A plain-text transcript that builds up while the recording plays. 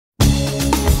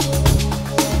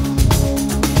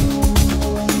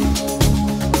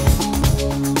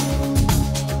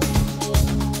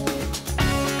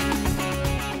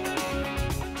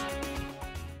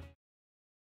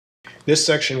This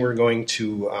section we're going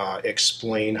to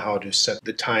explain how to set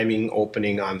the timing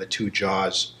opening on the two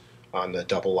jaws on the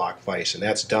double lock vise, and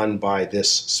that's done by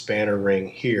this spanner ring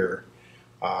here,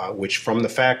 which from the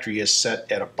factory is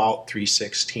set at about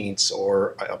 3/16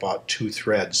 or about 2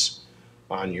 threads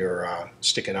on your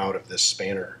sticking out of this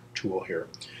spanner tool here.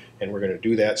 And we're going to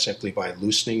do that simply by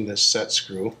loosening this set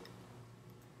screw.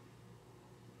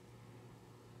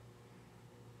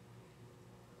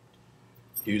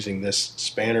 Using this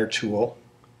spanner tool,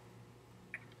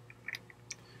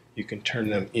 you can turn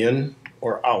them in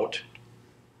or out.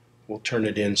 We'll turn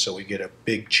it in so we get a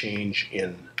big change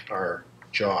in our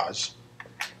jaws.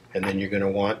 And then you're going to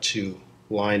want to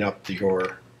line up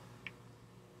your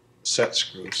set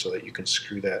screw so that you can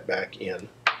screw that back in.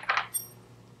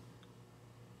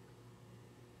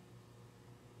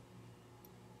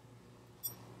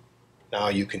 Now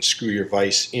you can screw your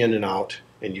vise in and out,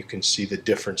 and you can see the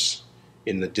difference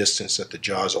in the distance that the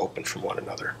jaws open from one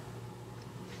another.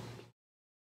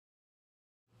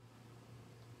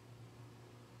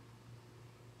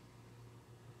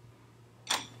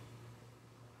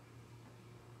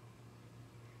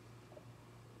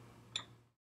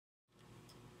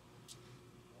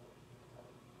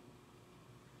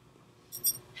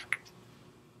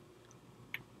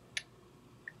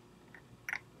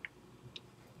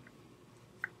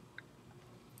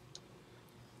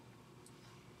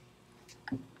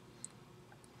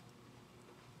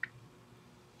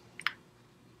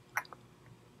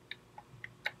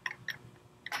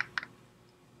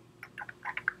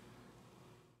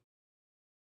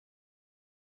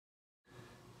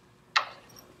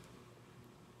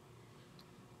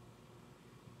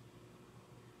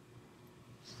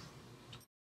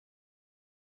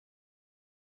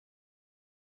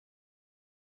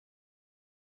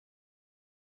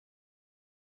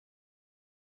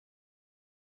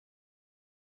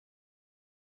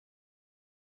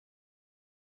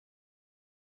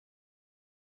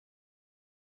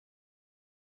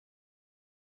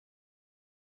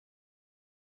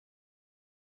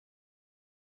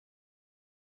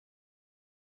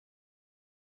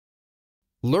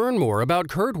 Learn more about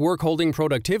KURT work holding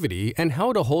productivity and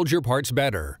how to hold your parts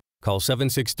better. Call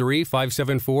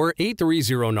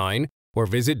 763-574-8309 or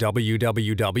visit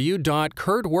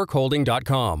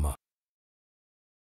www.kurtworkholding.com.